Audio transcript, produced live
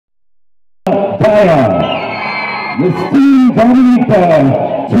Miss Team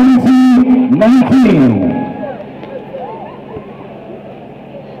Dominica 2019.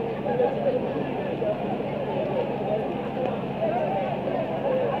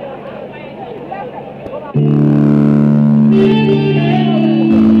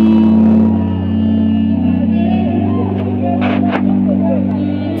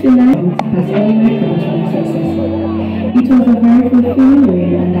 Tonight has all my goals been successful. It was a very fulfilling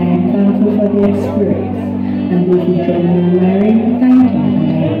way and I am thankful for the experience. And those who join me in admiring, thank you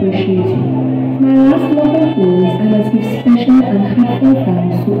and I appreciate you. My last local goals, I must give special and heartfelt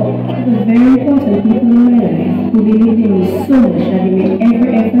thanks to all the very important people in my life who believed in me so much that they made every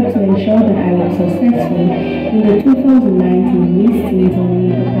effort to ensure that I was successful in the 2019 Miss Teen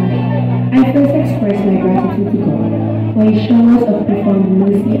Dominica pageant. I first express my gratitude to God for His showers of profound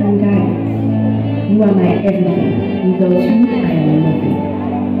mercy and guidance. You are my everything. Without you, I am nothing.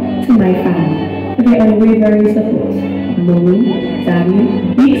 To my family, for their unwavering support, Mommy, Daddy,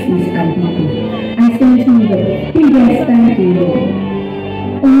 Big Sis, and people, I send to you the biggest thank you, Lord.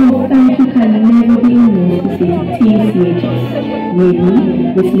 Oh, thank you can never be enough to say to Team CHS. Maybe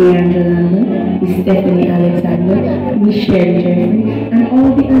Miss Leandra Lambert, Miss Stephanie Alexander, Miss Sherry Jeffrey, and all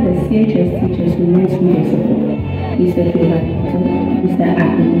the other CHS teachers who lent me their support. Mr. Trevor Newton, Mr.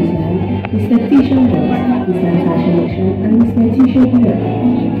 Akron Islam, Mr. Tisha Ross, Ms. Natasha Nation, and Mr. Tisha Bira.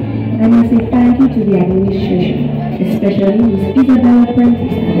 I must say thank you to the administration, especially Ms. Isabella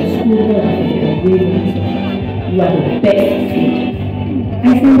Prentice and the school board for their unwavering support. You are the best teachers. I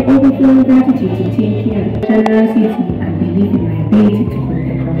send overflowing gratitude to Team Kiana, generosity and belief in my ability to bring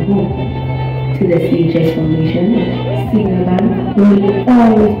them from home. To the CHS Foundation, Signal Band, who will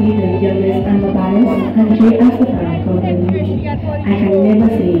always be the youngest and the baddest, and Jay Asafara covering you. I can never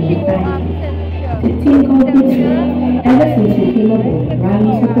say enough thank you. To Team Corporate, ever since we came aboard,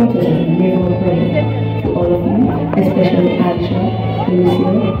 rally supporters have never broken. To all of you, especially Aisha,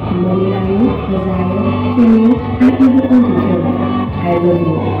 Lucio, Mommy Larry, Rosario, Kenny, and even Uncle Kelly, I love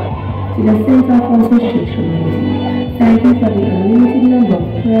you all. To the Center for Social Community, thank you for the unlimited number of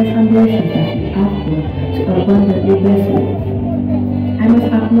prayers and blessings that you have for to abundantly bless me. I must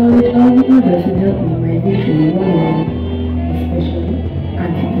acknowledge all the others who helped me in my victory one-on-one, especially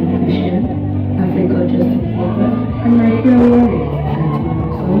Antidote Christian, Africa Justice Worker, and my prayer warriors, Auntie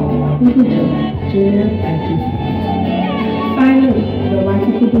Marisol, Uncle John, Junior, and Joseph. Finally, the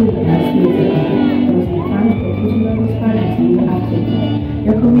mighty people who have stated I must be thanked for putting on this pageant to you after me.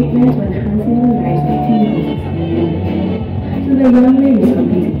 Your commitment to enhancing the lives of teenagers is unbelievable. To the young ladies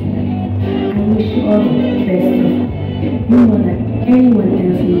competing tonight, I wish you all the best of luck. You more than anyone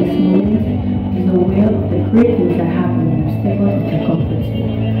else in this moment is aware of the great things that happen when you step out of your comfort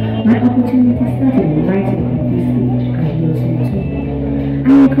zone. My opportunity started in writing on this stage and yours will too. I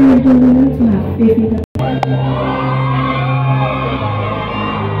encourage the women to have faith in the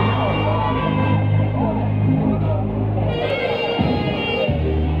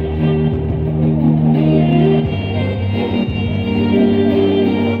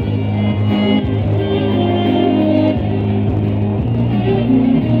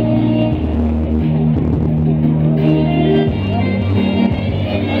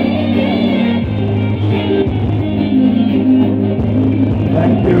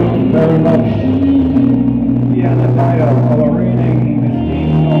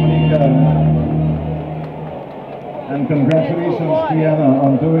and congratulations, Kiana,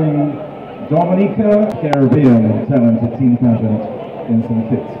 on doing Dominica Caribbean Talented Teen Pageant in St.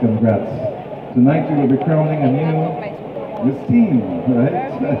 Kitts. Congrats. Tonight you will be crowning a new Miss Teen,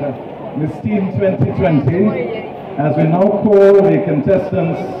 right? Miss Teen 2020. As we now call the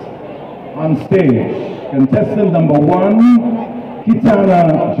contestants on stage. Contestant number 1,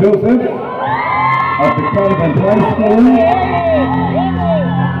 Kitana Joseph of the Convent High School.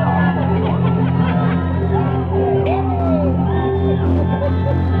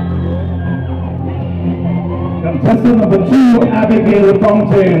 Contestant number 2, Abigail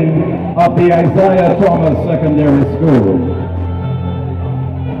Fountain of the Isaiah Thomas Secondary School.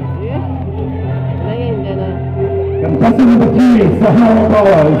 Contestant number 3, Sahara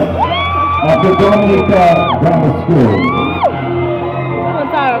Powers of the Dominica Grammar School.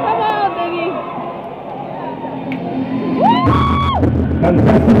 Come on, baby.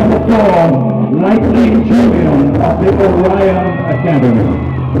 Contestant number 4, Lightning Julian of the Orion Academy.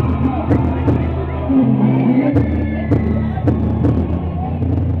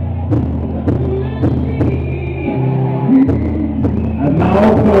 And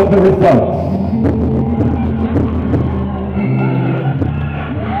now for the results.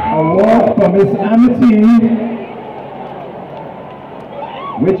 Award for Miss Amity,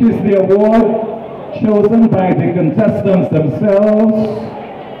 which which is the award chosen by the contestants themselves,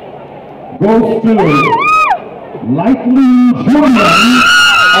 goes to Lightly Julian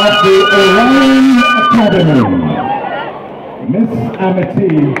of the Orion Academy, Miss Amity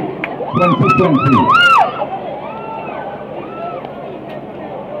 2020.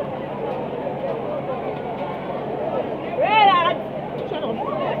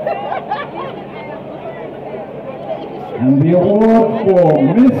 And the award for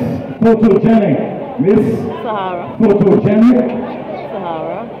Miss Photogenic, Miss Sahara. Photogenic,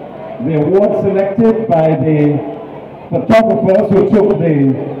 Sahara. the award selected by the photographers who took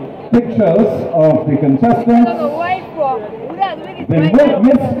the pictures of the contestants. The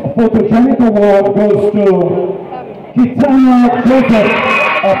Miss Photogenic award goes to Kitana Joseph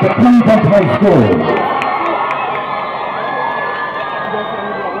of the Convent High School.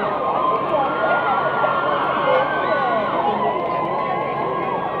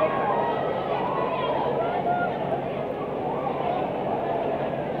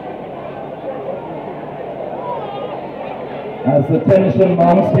 As the tension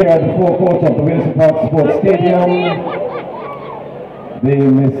mounts here at the forecourt of the Windsor Park Sports Stadium, the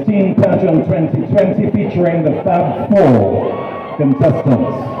Miss Teen Pageant 2020 featuring the Fab Four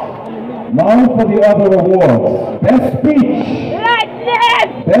contestants. Now for the other awards. Best Speech.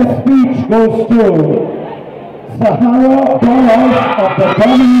 Best Speech goes to Sahara Girls of the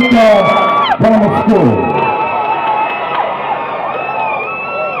Dominica Grammar School.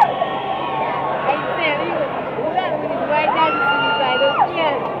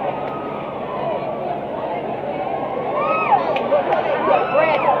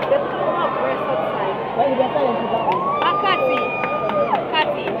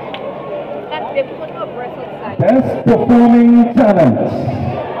 Best Performing Talent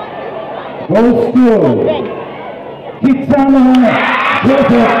goes to Kitana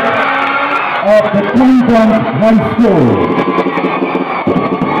Joseph of the Convent High School.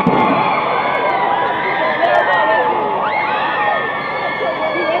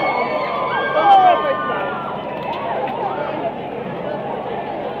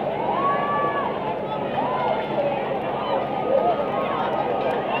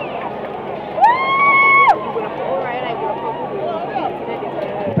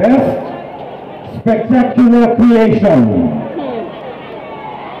 Best Spectacular Creation.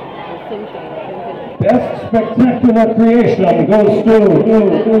 Best Spectacular Creation goes to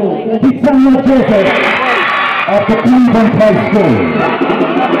Kitana Joseph of the Convent High School.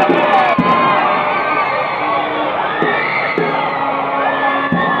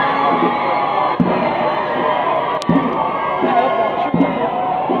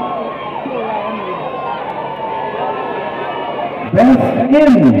 Best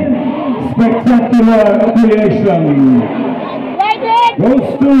in Spectacular Creation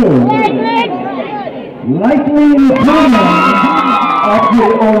goes to Lightly Julian of the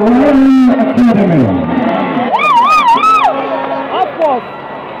Orion Academy. Of course.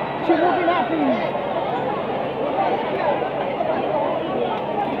 She will be happy.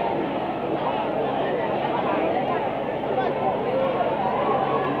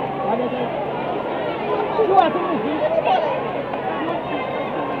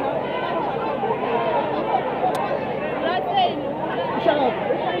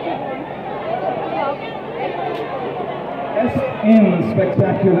 Best in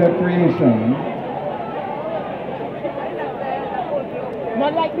Spectacular Creation.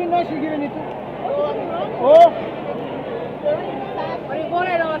 Not like me, no, she's giving it to. Oh!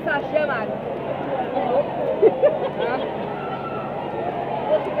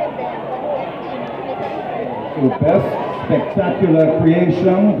 So Best Spectacular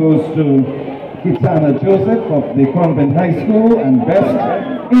Creation goes to Kitana Joseph of the Convent High School, and Best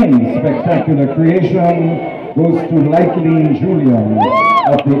in Spectacular Creation goes to Lightly Julian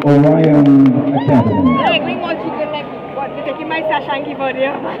of the Orion Academy.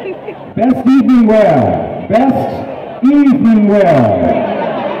 Best Evening Wear. Best Evening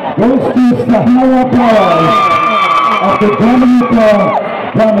Wear goes to Sahara Girls of the Dominica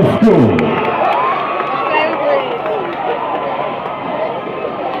Grammar School.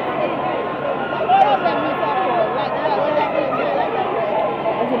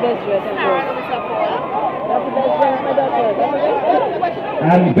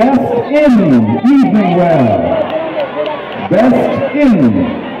 And Best in Evening Wear. Best in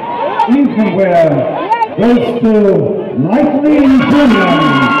Evening Wear goes to Lightly Julian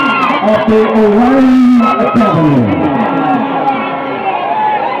of the Orion Academy.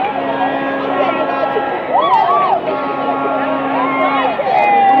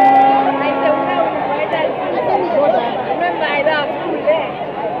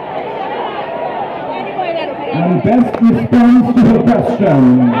 And best response to the question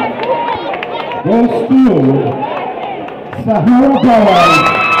goes to Sahara Boys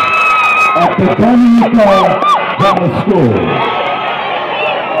at the Dominica Grammar School.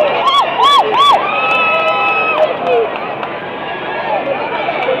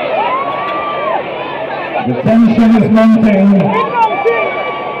 The tension is mounting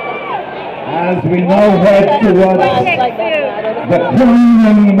as we now head towards the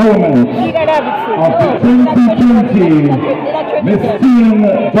crowning moment of the 2020 Miss Teen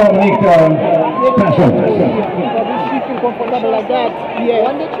Dominica pageant.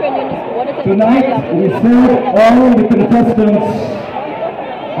 Tonight we said all the contestants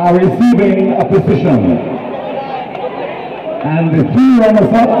are receiving a position. And the 3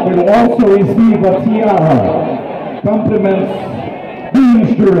 runners-up will also receive a tiara, compliments, Queen's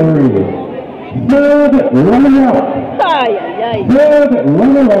jewelry. Third runner-up,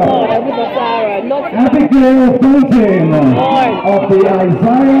 Abigail Fountain of the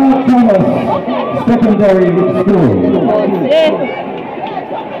Isaiah Thomas Secondary School.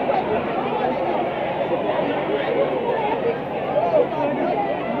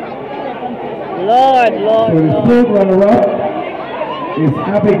 Lord, so the third runner-up is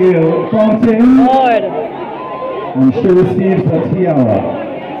Abigail Fountain, and she receives a tiara.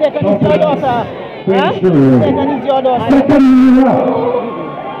 Second is your daughter. Second runner-up.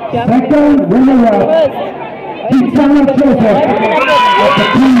 Second runner-up. Kitana Joseph of the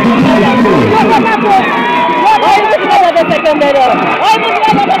Queensland High School.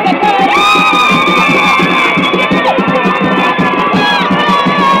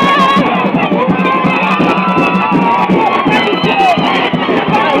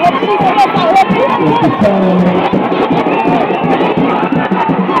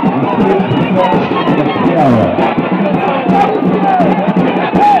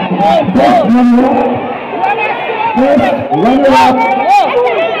 First runner-up,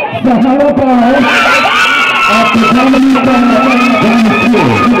 Sahara Boys of the Dominica Grammar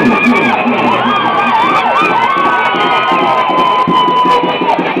School.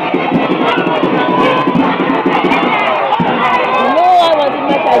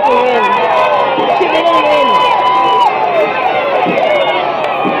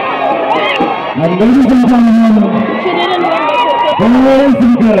 And ladies and gentlemen, boys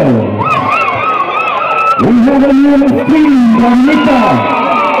and girls, we have a new Miss Teen Dominica.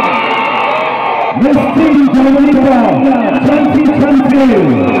 Miss Teen Dominica 2020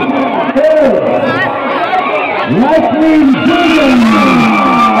 is Likely Julian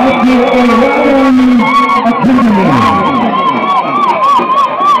of the Orion Academy.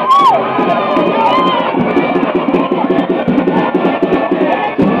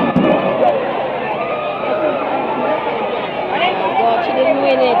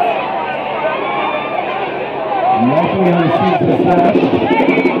 Likely receives a sash,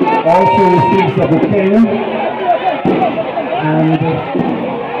 also receives a bouquet, and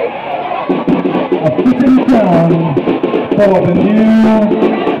a fitting crown for the new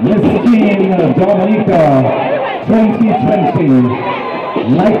Miss Teen Dominica 2020,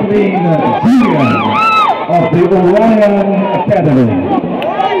 Likely Julian of the Orion Academy.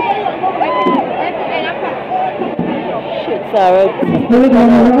 The third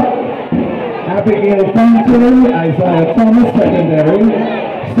runner-up, Abigail Fountain, Isaiah Thomas Secondary.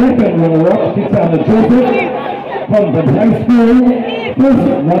 Second runner-up, Kitana Joseph, Convent High School. First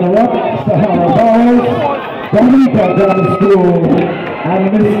runner-up, Sahara Boys, Dominica Grammar School. And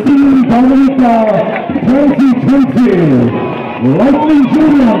Miss Teen Dominica 2020, Likely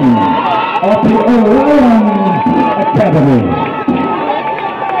Julian of the Orion Academy.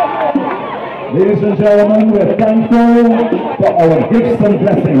 Ladies and gentlemen, we're thankful for our gifts and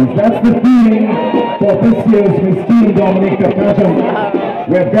blessings. That's the theme for this year's Miss Teen Dominica pageant.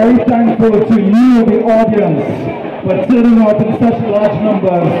 We're very thankful to you, the audience, for turning out in such large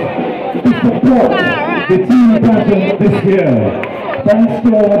numbers to support the teen pageant this year. Thanks to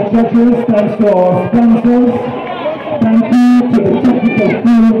our judges, thanks to our sponsors, thank you to the technical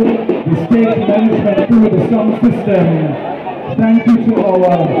crew, the stage management crew, the sound system. Thank you to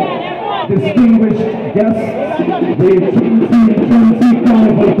our distinguished guests, the 2020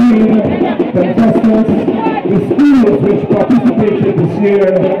 Carnival Queen contestants, the schools which participated this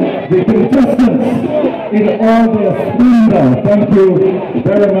year, the contestants in all their splendor. Thank you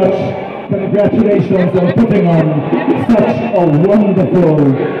very much. Congratulations on putting on such a wonderful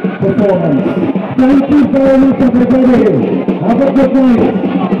performance. Thank you very much, everybody. Have a good night.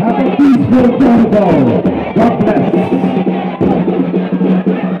 Have a peaceful carnival. God bless.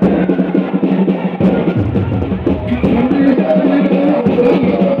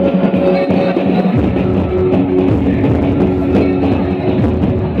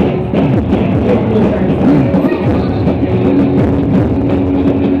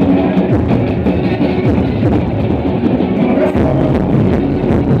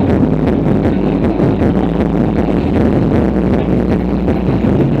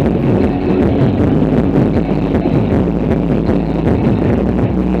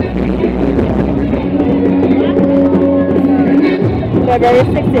 February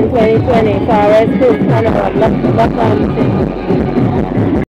 16, 2020 for our school carnival. Lock on.